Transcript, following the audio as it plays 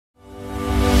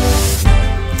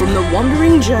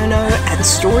Wandering Journo at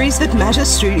Stories That Matter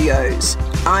Studios.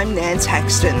 I'm Nance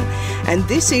Haxton, and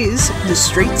this is The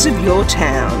Streets of Your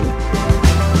Town,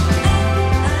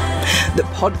 the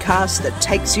podcast that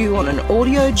takes you on an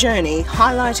audio journey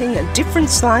highlighting a different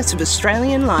slice of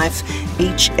Australian life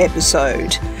each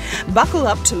episode. Buckle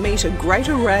up to meet a great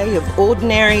array of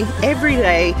ordinary,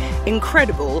 everyday,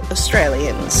 incredible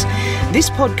Australians. This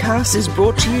podcast is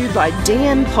brought to you by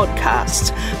DM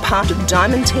Podcasts, part of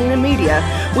Diamantina Media,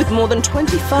 with more than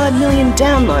 25 million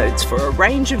downloads for a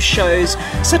range of shows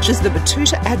such as The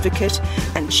Betoota Advocate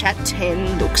and Chat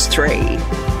 10 Looks 3.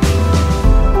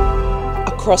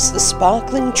 Across the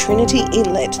sparkling Trinity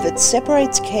Inlet that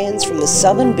separates Cairns from the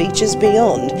southern beaches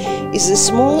beyond is a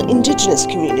small Indigenous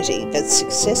community that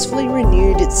successfully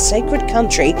renewed its sacred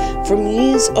country from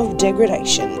years of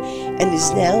degradation and is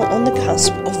now on the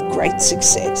cusp of great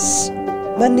success.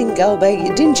 Mundingalba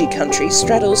Yidinji country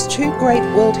straddles two great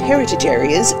World Heritage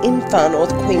areas in far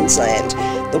north Queensland,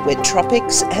 the wet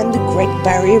tropics and the Great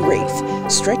Barrier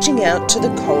Reef, stretching out to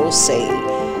the Coral Sea.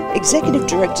 Executive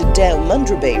Director Dale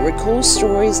Mundraby recalls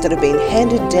stories that have been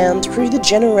handed down through the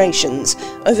generations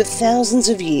over thousands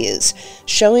of years,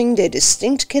 showing their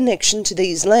distinct connection to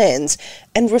these lands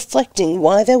and reflecting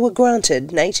why they were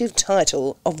granted native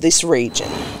title of this region.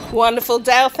 Wonderful,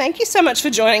 Dale. Thank you so much for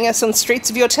joining us on Streets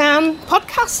of Your Town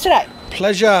podcast today.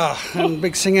 Pleasure, and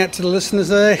big sing out to the listeners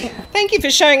there. Thank you for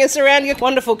showing us around your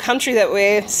wonderful country that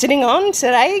we're sitting on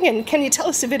today, and can you tell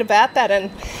us a bit about that and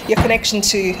your connection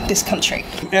to this country?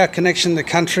 Our connection to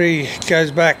country goes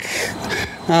back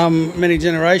many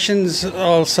generations.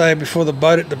 I'll say before the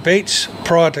boat at the beach,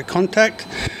 prior to contact,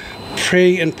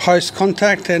 pre and post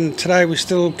contact, and today we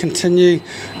still continue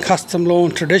custom law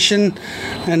and tradition,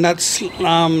 and that's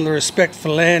the respect for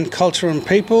land, culture and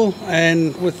people.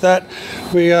 And with that,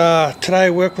 we today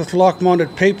work with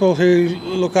like-minded people who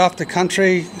look after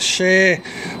country, share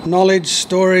knowledge,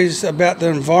 stories about the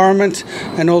environment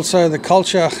and also the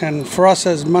culture. And for us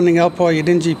as Mundingalpa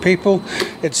Yidinji people,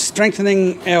 it's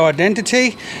strengthening our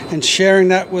identity and sharing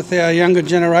that with our younger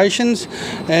generations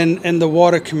and the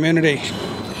wider community.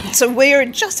 So we're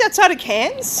just outside of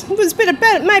Cairns. It was a bit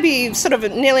about maybe sort of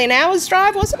nearly an hour's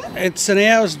drive, wasn't it? It's an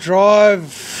hour's drive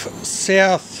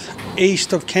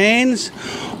south-east of Cairns,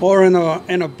 or in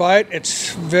a boat.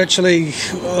 It's virtually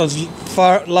as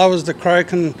far low as the crow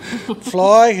can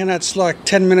fly, and it's like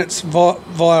 10 minutes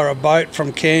via a boat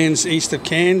from Cairns, east of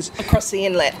Cairns. Across the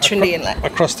inlet, Trinity Inlet.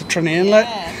 Across the Trinity Inlet.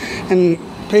 Yeah. And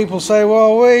people say,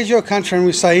 well, where's your country? And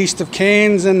we say east of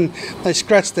Cairns, and they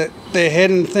scratch their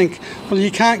head and think, well, you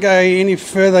can't go any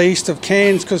further east of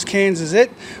Cairns because Cairns is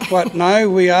it. But no,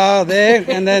 we are there.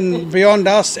 And then beyond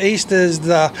us, east is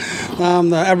the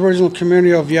Aboriginal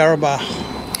community of Yarrabah.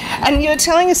 And you were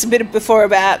telling us a bit before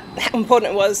about how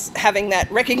important it was having that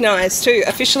recognised too,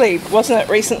 officially, wasn't it,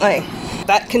 recently?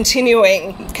 That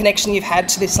continuing connection you've had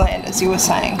to this land, as you were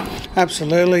saying.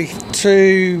 Absolutely.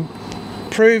 To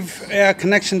prove our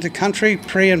connection to country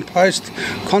pre and post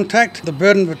contact, the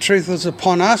burden of the truth was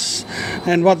upon us,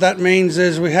 and what that means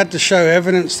is we had to show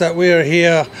evidence that we are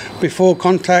here before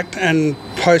contact and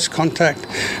post contact.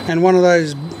 And one of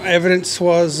those evidence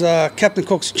was Captain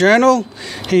Cook's journal.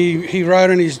 He wrote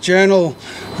in his journal,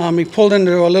 he pulled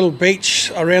into a little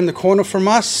beach around the corner from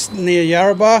us near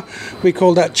Yarrabah. We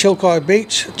call that Chilkai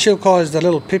Beach. Chilkai is the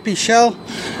little pippy shell,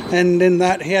 and in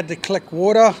that he had to collect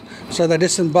water, so they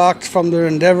disembarked from the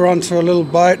Endeavour onto a little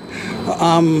boat,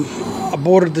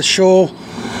 aborted the shore,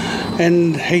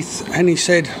 and he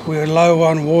said, we're low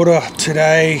on water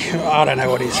today. I don't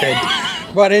know what he said.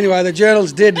 But anyway, the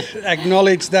journals did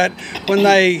acknowledge that when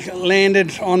they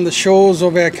landed on the shores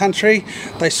of our country,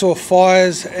 they saw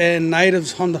fires and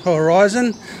natives on the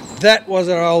horizon. That was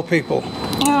our old people.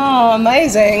 Oh,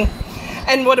 amazing.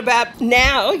 And what about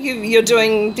now? You're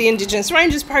doing the Indigenous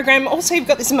Rangers program. Also, you've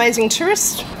got this amazing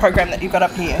tourist program that you've got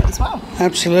up here as well.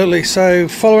 Absolutely. So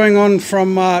following on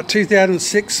from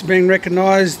 2006 being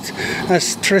recognised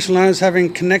as traditional owners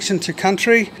having connection to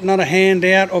country, not a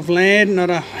handout of land, not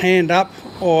a hand up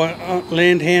or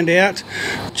land hand out,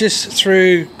 just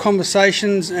through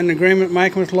conversations and agreement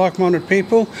making with like-minded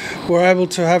people, we're able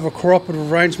to have a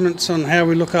cooperative arrangements on how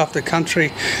we look after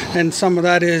country. And some of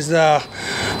that is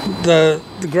the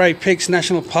Grey Peaks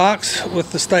National Parks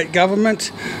with the state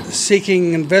government,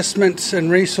 seeking investments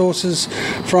and resources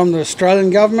from the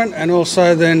Australian government and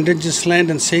also the Indigenous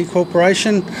Land and Sea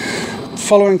Corporation,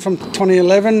 following from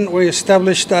 2011, we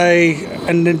established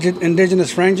an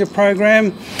Indigenous Ranger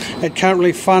program. It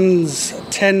currently funds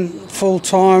 10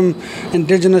 full-time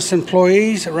Indigenous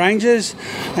employees, rangers,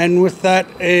 and with that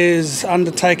is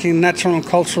undertaking natural and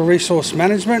cultural resource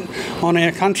management on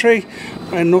our country.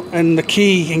 And the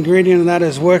key ingredient in that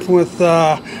is working with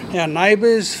our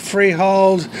neighbours,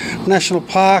 freehold, national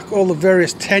park, all the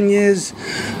various tenures.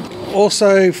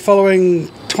 Also, following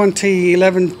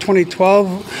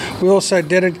 2011-2012, we also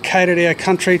dedicated our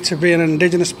country to be an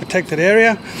Indigenous protected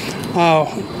area.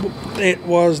 It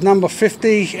was number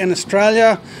 50 in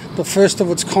Australia, the first of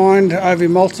its kind over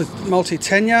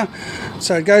multi-tenure.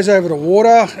 So it goes over the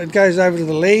water, it goes over to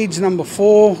the Leeds, number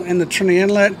 4 in the Trinity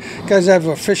Inlet, goes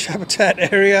over a fish habitat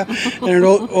area, and it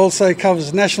also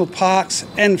covers national parks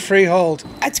and freehold.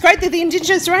 It's great that the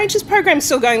Indigenous Rangers program is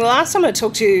still going. The last time I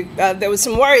talked to you, there was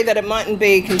some worry that it mightn't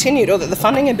be continued or that the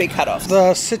funding had been cut off.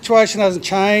 The situation hasn't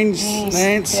changed,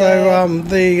 Nance. So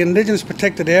the Indigenous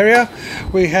protected area,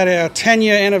 we had our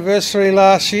 10-year anniversary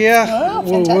last year. Oh,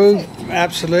 fantastic.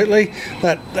 Absolutely.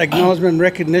 That acknowledgement,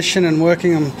 recognition and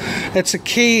working them. It's a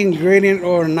key ingredient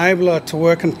or enabler to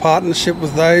work in partnership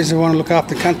with those who want to look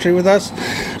after country with us.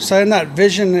 So in that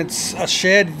vision, it's a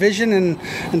shared vision and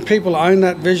people own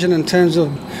that vision in terms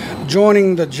of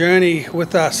joining the journey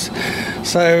with us.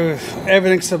 So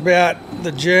everything's about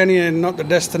the journey and not the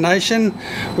destination.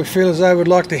 We feel as though we'd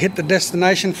like to hit the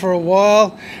destination for a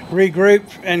while, regroup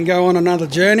and go on another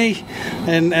journey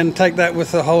and take that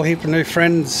with a whole heap of new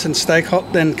friends and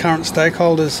current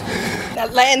stakeholders.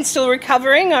 That land's still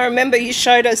recovering. I remember you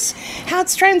showed us how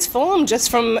it's transformed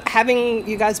just from having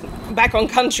you guys back on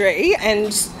country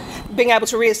and being able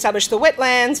to re-establish the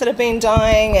wetlands that have been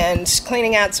dying and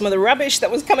cleaning out some of the rubbish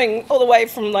that was coming all the way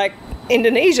from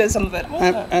Indonesia, some of it.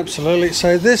 Absolutely.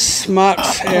 So this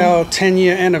marks our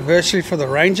 10-year anniversary for the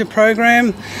Ranger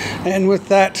program, and with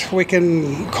that we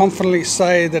can confidently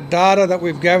say the data that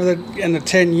we've gathered in the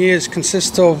 10 years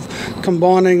consists of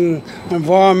combining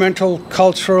environmental,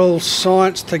 cultural,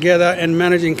 science together and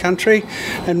managing country,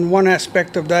 and one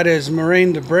aspect of that is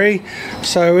marine debris.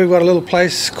 So we've got a little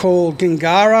place called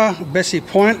Gingara, Bessie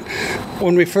Point.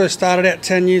 When we first started out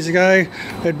 10 years ago,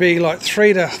 it'd be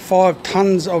 3 to 5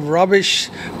 tonnes of rubbish,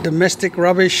 domestic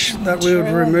rubbish that we would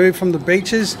remove from the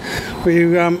beaches.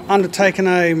 We've undertaken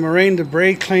a marine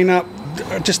debris clean-up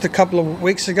just a couple of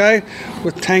weeks ago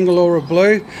with Tangalora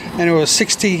Blue, and it was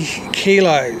 60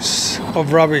 kilos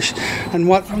of rubbish. And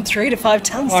what from 3 to 5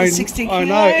 tonnes to 60 kilos. I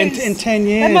know, in 10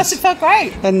 years. That must have felt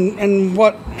great. And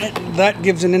what that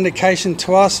gives an indication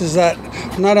to us is that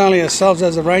not only ourselves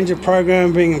as a ranger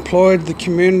program being employed, the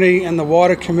community and the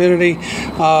wider community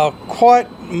are quite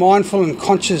mindful and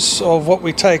conscious of what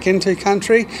we take into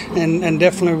country, and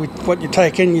definitely what you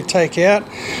take in, you take out,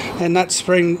 and that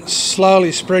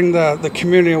slowly spring the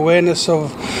community awareness of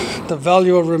the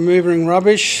value of removing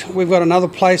rubbish. We've got another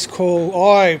place called,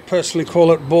 I personally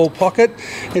call it Ball Pocket.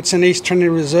 It's in East Trinity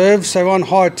Reserve, so on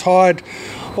high tide,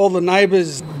 all the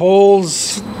neighbours'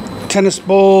 balls, tennis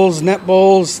balls,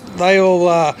 netballs, they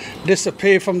all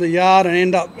disappear from the yard and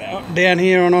end up down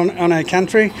here on our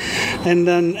country. And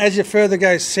then as you further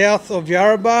go south of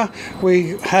Yarrabah,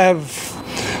 we have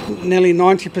nearly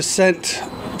 90%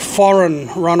 foreign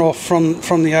runoff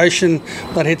from the ocean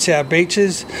that hits our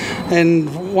beaches,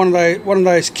 and one of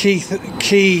those key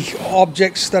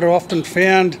objects that are often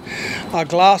found are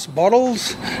glass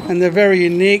bottles, and they're very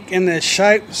unique in their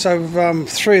shape. So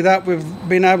through that we've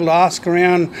been able to ask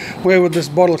around where would this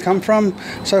bottle come from.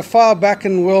 So far back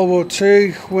in World War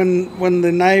II, when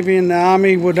the Navy and the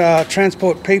Army would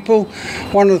transport people,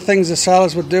 one of the things the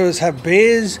sailors would do is have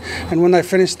beers, and when they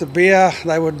finished the beer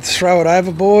they would throw it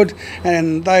overboard,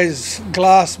 and those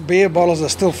glass beer bottles are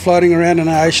still floating around in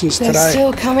our oceans today. They're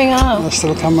still coming up. They're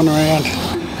still coming around.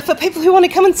 For people who want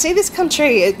to come and see this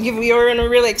country, you're in a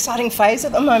really exciting phase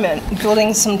at the moment,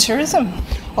 building some tourism.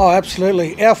 Oh,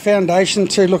 absolutely. Our foundation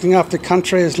to looking after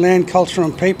country is land, culture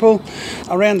and people.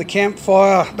 Around the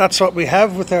campfire, that's what we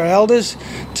have with our elders.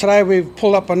 Today we've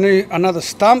pulled up another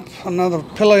stump, another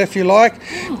pillar if you like,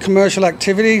 commercial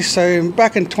activity. So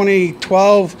back in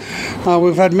 2012,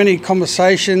 we've had many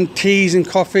conversations, teas and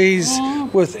coffees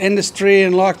with industry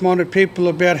and like-minded people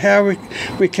about how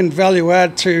we can value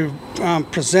add to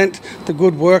present the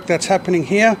good work that's happening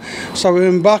here. So we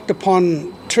embarked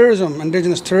upon tourism,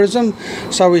 Indigenous tourism.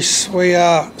 So we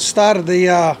started the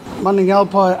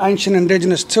Mundingalpai Ancient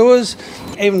Indigenous Tours,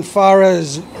 even far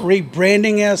as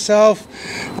rebranding ourselves.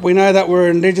 We know that we're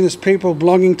Indigenous people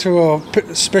belonging to a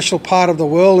special part of the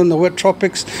world in the wet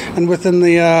tropics and within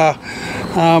the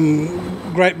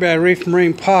Great Barrier Reef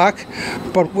Marine Park.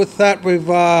 But with that, we've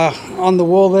on the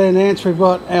wall there, Nance, we've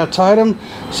got our totem.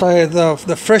 So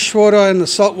the freshwater and the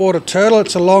saltwater turtle,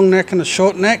 it's a long neck and a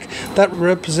short neck. That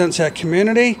represents our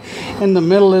community. In the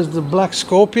middle is the black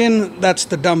scorpion. That's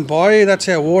the Dumbayou. That's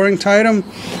our warring totem.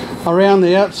 Around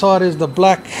the outside is the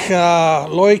black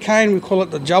loy cane. We call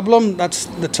it the Jublum. That's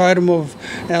the totem of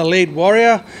our lead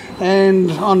warrior.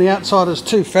 And on the outside is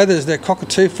two feathers. They're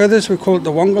cockatoo feathers. We call it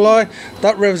the Wongalai.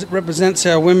 That represents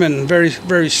our women, very,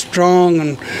 very strong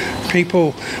and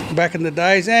people back in the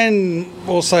days and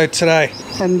also today.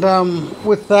 And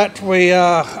with that, we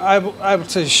are able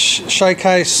to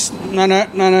showcase not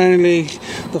only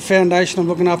the foundation of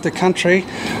looking after country,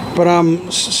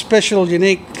 but special,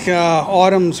 unique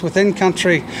items within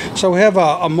country. So we have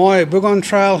a Maya Bugon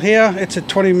trail here. It's a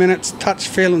 20 minutes touch,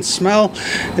 feel and smell.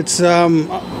 It's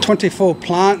 24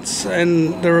 plants,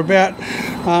 and they're about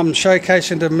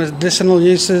showcasing the medicinal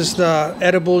uses, the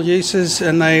edible uses,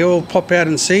 and they all pop out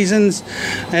in seasons.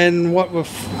 And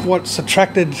what's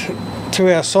attracted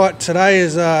to our site today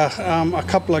is a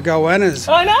couple of goannas.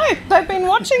 I know, they've been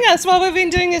watching us while we've been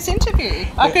doing this interview.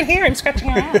 I could hear him scratching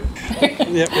around.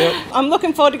 Yep. I'm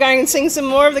looking forward to going and seeing some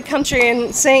more of the country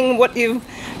and seeing what you've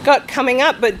got coming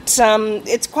up, but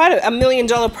it's quite a $1 million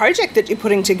project that you're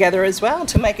putting together as well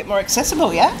to make it more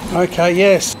accessible, yeah? Okay,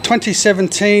 yes.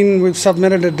 2017, we've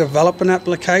submitted a development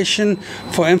application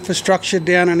for infrastructure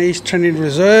down in East Trinity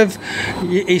Reserve.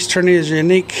 East Trinity is a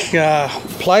unique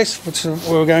place, which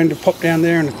we're going to pop down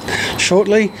there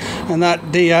shortly, and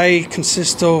that DA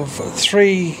consists of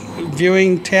 3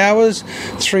 viewing towers,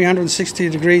 360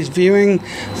 degrees viewing,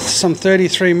 some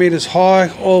 33 metres high,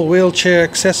 all wheelchair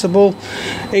accessible.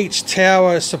 Each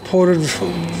tower is supported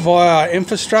via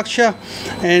infrastructure,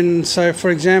 and so for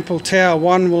example Tower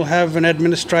 1 will have an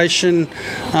administration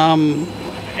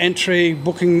entry,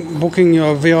 booking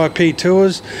your VIP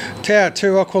tours. Tower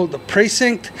 2, I call it the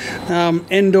precinct,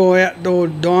 indoor, outdoor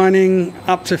dining,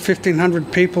 up to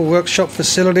 1,500 people, workshop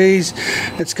facilities.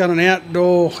 It's got an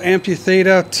outdoor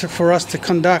amphitheatre for us to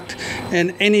conduct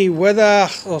in any weather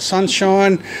or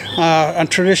sunshine, a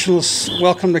traditional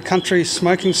welcome to country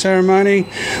smoking ceremony.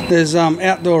 There's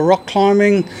outdoor rock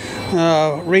climbing,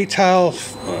 retail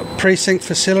precinct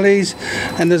facilities,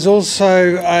 and there's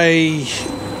also a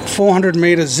 400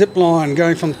 metre zip line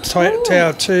going from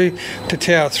Tower 2 to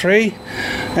Tower 3,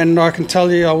 and I can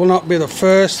tell you I will not be the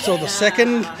first or the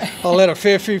second. I'll let a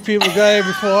fair few people go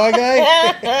before I go.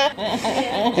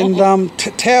 And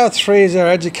Tower 3 is our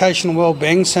educational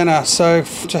wellbeing centre, so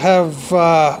to have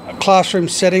classroom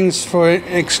settings for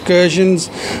excursions.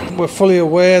 We're fully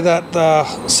aware that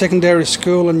the secondary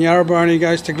school in Yarrabah only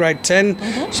goes to grade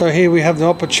 10, so here we have the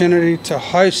opportunity to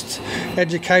host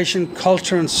education,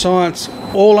 culture and science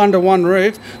all under one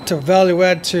roof to value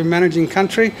add to managing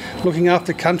country, looking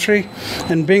after country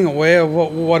and being aware of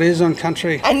what is on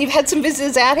country. And you've had some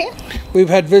visitors out here? We've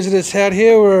had visitors out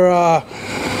here. We're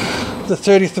the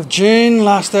 30th of June,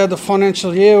 last day of the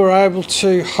financial year, we're able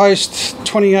to host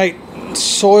 28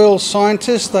 soil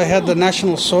scientists. They had the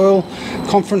National Soil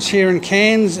Conference here in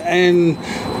Cairns, and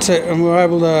we were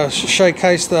able to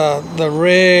showcase the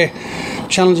rare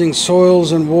challenging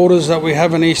soils and waters that we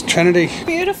have in East Trinity.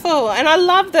 Beautiful. And I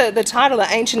love the title, the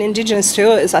Ancient Indigenous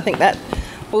Tours. I think that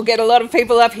will get a lot of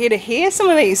people up here to hear some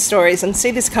of these stories and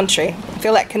see this country,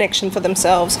 feel that connection for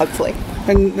themselves, hopefully.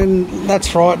 And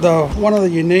that's right, though. One of the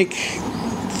unique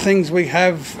things we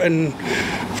have in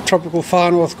tropical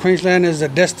far north Queensland is a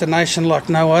destination like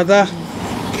no other.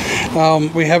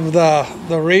 We have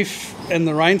the reef and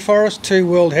the rainforest, 2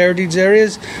 World Heritage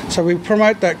Areas, so we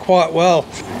promote that quite well,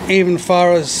 even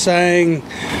far as saying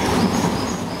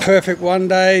perfect one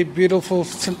day, beautiful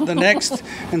the next,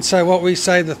 and so what we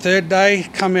say the third day,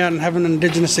 come out and have an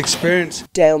Indigenous experience.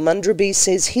 Dale Mundraby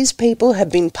says his people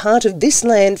have been part of this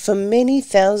land for many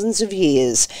thousands of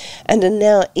years and are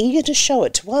now eager to show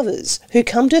it to others who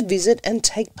come to visit and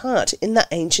take part in the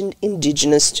Ancient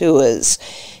Indigenous Tours.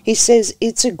 He says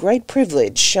it's a great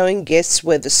privilege showing guests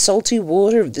where the salty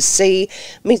water of the sea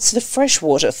meets the fresh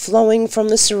water flowing from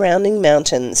the surrounding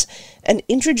mountains, and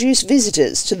introduce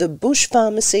visitors to the bush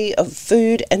pharmacy of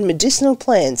food and medicinal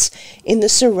plants in the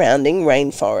surrounding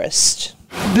rainforest.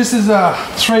 This is a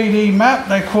 3D map.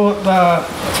 They call it the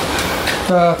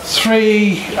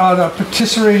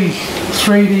patisserie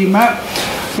 3D map.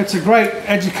 It's a great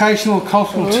educational,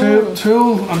 cultural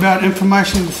tool about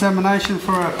information dissemination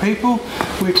for our people.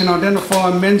 We can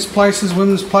identify men's places,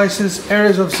 women's places,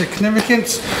 areas of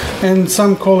significance, and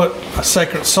some call it a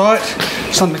sacred site,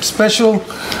 something special.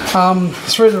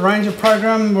 Through the Ranger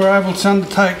program, we're able to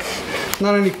undertake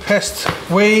not only pest,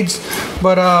 weeds,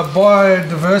 but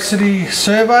biodiversity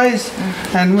surveys,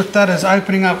 and with that is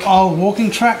opening up old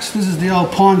walking tracks. This is the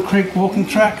old Pine Creek walking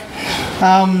track.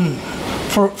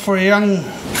 For a young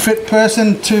fit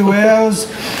person, 2 hours.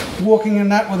 Walking in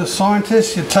that with a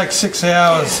scientist, it takes 6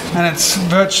 hours, and it's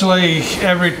virtually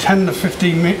every 10 to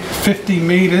 50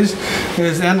 metres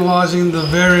is analysing the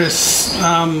various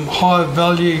high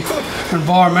value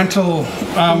environmental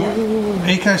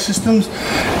ecosystems,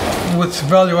 with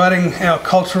evaluating our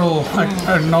cultural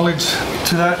knowledge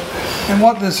to that. And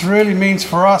what this really means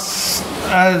for us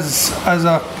as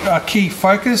a key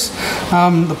focus,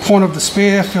 the point of the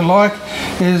spear, if you like,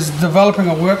 is developing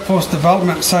a workforce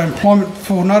development, so employment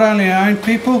for not only our own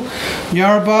people,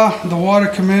 Yarrabah, the wider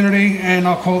community, and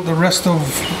I call it the rest of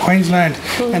Queensland.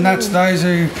 And that's those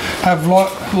who have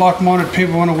like-minded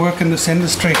people who want to work in this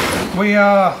industry. We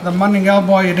are the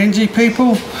Mundingalbai Yidinji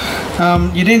people.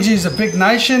 Yidinji is a big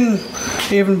nation.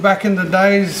 Even back in the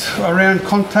days around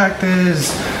contact,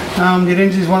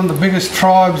 Yidinji is one of the biggest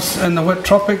tribes in the wet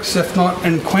tropics, if not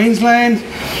in Queensland.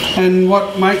 And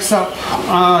what makes up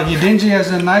Yidinji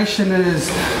as a nation is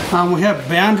we have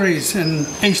boundaries in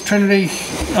East Trinity.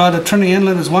 The Trinity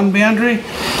Inlet is one boundary.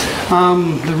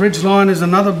 The ridge line is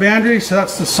another boundary, so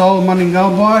that's the sole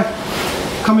Mundingalbai.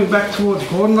 Coming back towards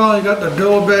Gordonvale, you've got the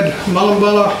Durlbed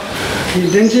Mullumbala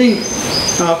Yidinji,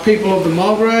 people of the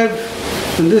Mulgrave.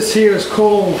 And this here is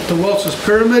called the Welch's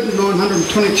Pyramid,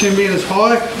 922 metres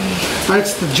high.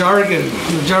 That's the Jurrigan.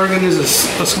 The Jurrigan is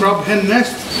a scrub hen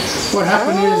nest. What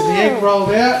happened is the egg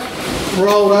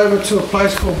rolled over to a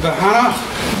place called Bahana.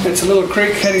 It's a little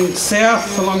creek heading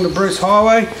south along the Bruce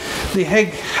Highway. The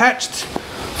egg hatched,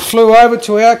 flew over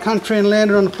to our country and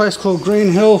landed on a place called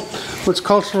Green Hill, which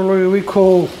culturally we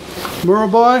call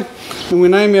Murabai. And we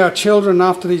name our children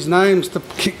after these names to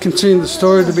continue the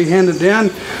story to be handed down.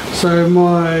 So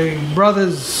my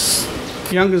brother's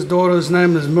youngest daughter's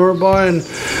name is Murabai,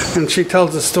 and she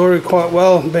tells the story quite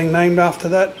well, being named after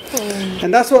that.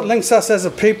 And that's what links us as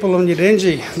a people in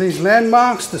Yidinji. These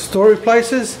landmarks, the story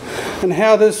places, and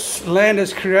how this land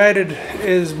is created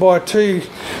is by two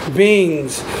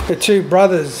beings, the two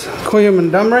brothers, Kuyum and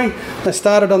Dumri. They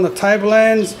started on the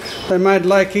tablelands. They made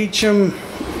Lake Eacham,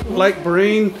 Lake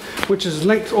Barine, which is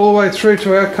linked all the way through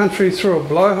to our country through a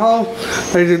blowhole.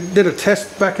 They did a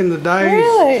test back in the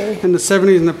days, in the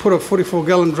 70s, and they put a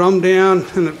 44-gallon drum down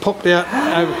and it popped out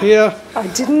over here. I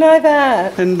didn't know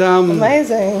that. And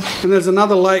amazing. And there's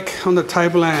another lake on the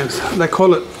tablelands. They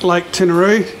call it Lake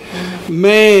Tinaroo.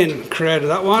 Man created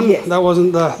that one. Yes. That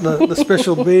wasn't the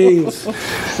special beings.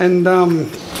 And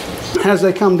as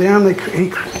they come down, he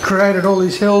created all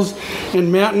these hills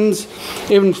and mountains.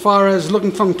 Even far as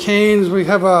looking from Cairns, we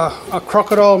have a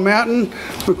crocodile mountain.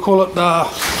 We call it the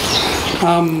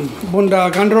Bunda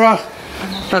Gundera.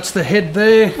 That's the head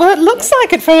there. Well, it looks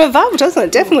like it from above, doesn't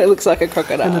it? Definitely looks like a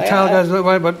crocodile. And the tail goes that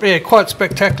way, but yeah, quite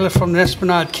spectacular from the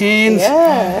Esplanade Cairns.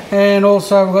 Yeah. And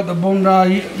also we've got the Bunda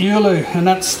Yulu, and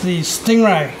that's the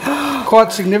stingray.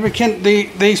 Quite significant,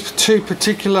 these two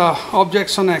particular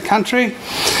objects on our country.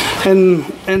 And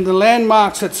the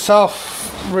landmarks itself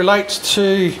relates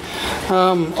to,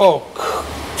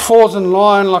 falls in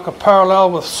line like a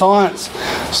parallel with science.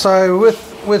 So with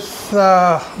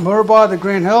Murabai, the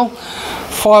Green Hill,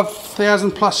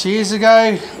 5,000 plus years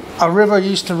ago, a river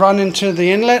used to run into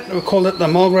the inlet. We called it the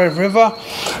Mulgrave River.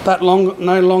 That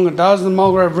no longer does. The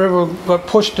Mulgrave River got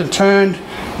pushed and turned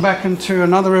back into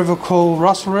another river called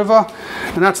Russell River,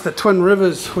 and that's the Twin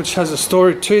Rivers, which has a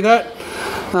story to that.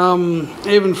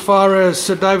 Even far as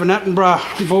Sir David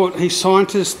Attenborough brought his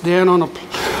scientists down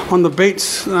on the beach,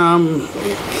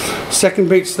 second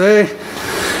beach there,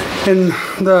 and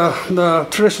the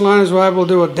traditional owners were able to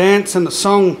do a dance and a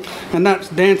song, and that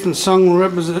dance and song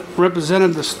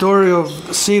represented the story of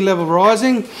sea level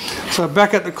rising. So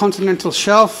back at the continental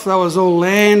shelf, that was all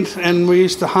land, and we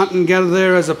used to hunt and gather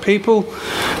there as a people.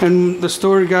 And the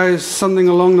story goes something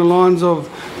along the lines of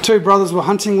two brothers were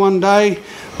hunting one day.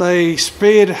 They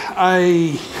speared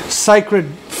a sacred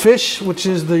fish, which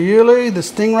is the Yulu, the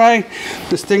stingray.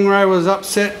 The stingray was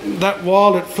upset that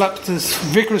wild, it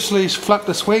vigorously flapped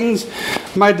its wings,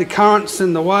 made the currents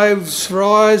and the waves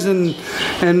rise, and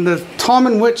the time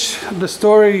in which the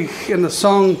story in the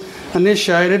song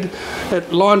initiated,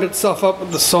 it lined itself up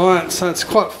with the science. So it's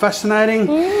quite fascinating.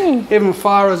 Even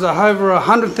far as over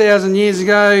 100,000 years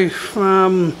ago,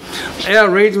 our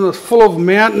region was full of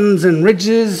mountains and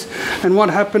ridges, and what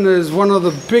happened is one of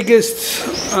the biggest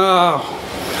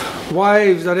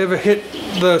waves that ever hit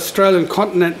the Australian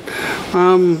continent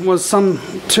was some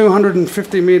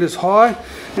 250 metres high,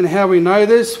 And how we know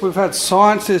this, we've had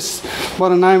scientists by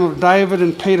the name of David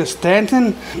and Peter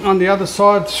Stanton. On the other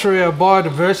side, through our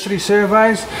biodiversity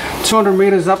surveys, 200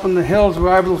 metres up in the hills,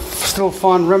 we're able to still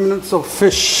find remnants of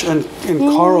fish and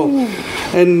coral.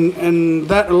 And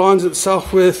that aligns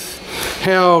itself with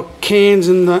how Cairns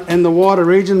and the wider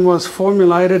region was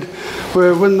formulated,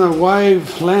 where when the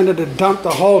wave landed it dumped a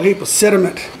whole heap of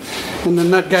sediment, and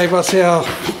then that gave us our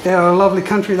lovely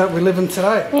country that we live in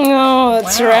today. Oh,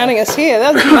 it's surrounding us here.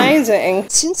 That's amazing.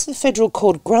 Since the federal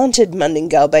court granted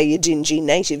Mundinggalba Yidinji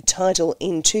native title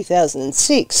in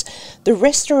 2006, the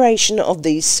restoration of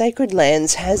these sacred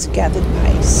lands has gathered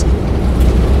pace.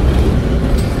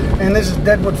 And this is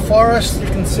Deadwood Forest. You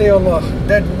can see all the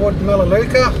Deadwood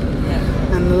Melaleuca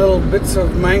and the little bits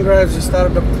of mangroves that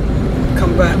started to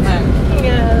come back.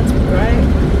 Yeah, that's great.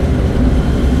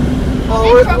 Oh,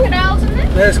 Are there crocodiles in there?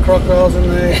 There's crocodiles in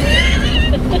there.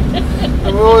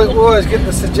 And we always get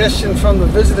the suggestion from the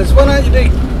visitors, why don't you do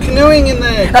canoeing in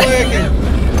there, kayaking?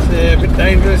 Yeah, a bit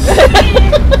dangerous.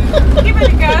 Give it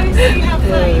a go, see how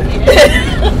far you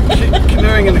get.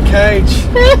 Canoeing in a cage.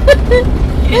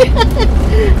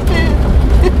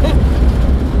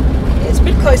 It's a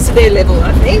bit close to their level,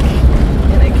 I think.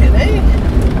 In a canoe.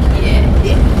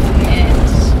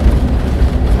 Yes.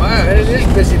 Wow, it is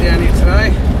busy down here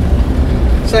today.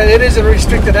 So it is a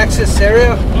restricted access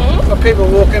area. People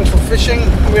walk in for fishing.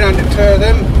 We don't deter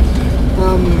them.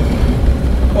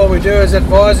 All we do is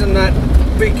advise them that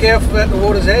be careful at the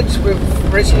water's edge.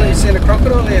 We've recently seen a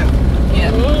crocodile here.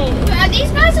 Are these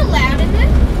guys allowed in there?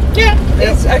 Yeah,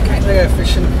 it's okay. They go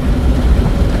fishing.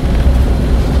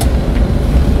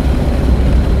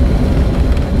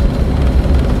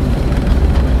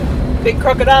 Big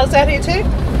crocodiles out here too?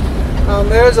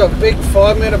 There is a big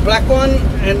 5 metre black one,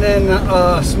 and then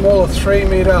a smaller 3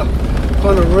 metre,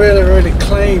 kind of really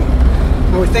clean.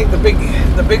 And we think the big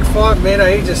 5 metre,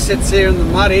 he just sits here in the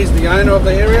mud. He's the owner of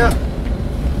the area.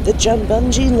 The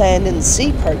Jumbunji Land and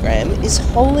Sea program is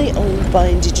wholly owned by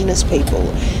Indigenous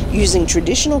people, using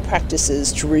traditional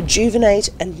practices to rejuvenate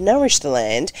and nourish the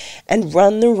land and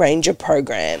run the ranger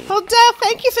program. Well, Dale,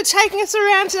 thank you for taking us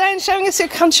around today and showing us your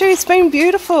country. It's been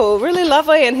beautiful, really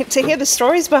lovely, and to hear the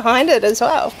stories behind it as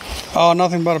well. Oh,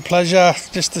 nothing but a pleasure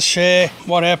just to share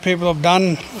what our people have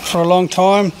done for a long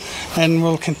time and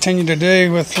will continue to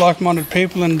do with like-minded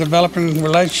people and developing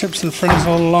relationships and friends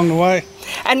all along the way.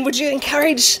 And would you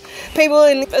encourage people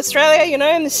in Australia,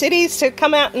 in the cities, to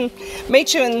come out and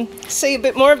meet you and see a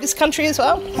bit more of this country as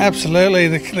well? Absolutely.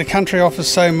 The country offers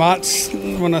so much.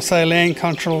 When I say land,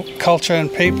 culture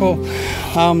and people,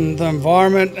 the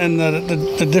environment and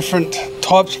the different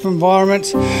types of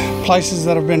environments, places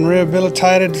that have been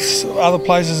rehabilitated, other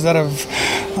places that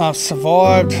have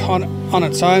survived on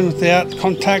its own without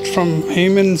contact from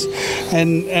humans,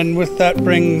 and with that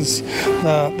brings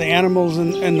the animals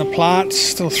and the plants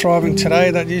still thriving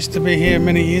today that used to be here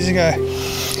many years ago.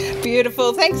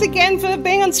 Beautiful. Thanks again for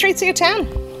being on Streets of Your Town.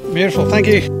 Beautiful. Thank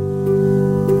you.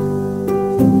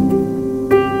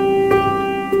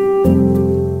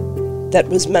 That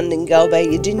was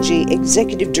Mundinggalba Yidinji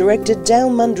Executive Director Dale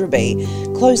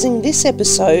Mundraby, closing this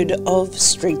episode of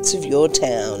Streets of Your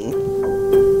Town.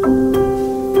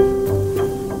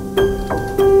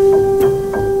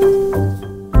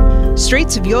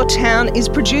 Streets of Your Town is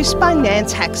produced by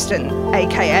Nance Haxton,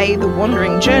 aka The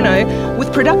Wandering Journo,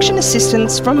 with production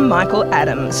assistance from Michael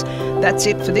Adams. That's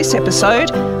it for this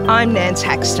episode. I'm Nance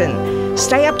Haxton.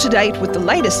 Stay up to date with the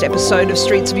latest episode of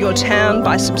Streets of Your Town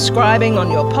by subscribing on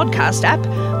your podcast app,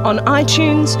 on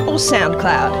iTunes or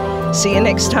SoundCloud. See you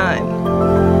next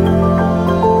time.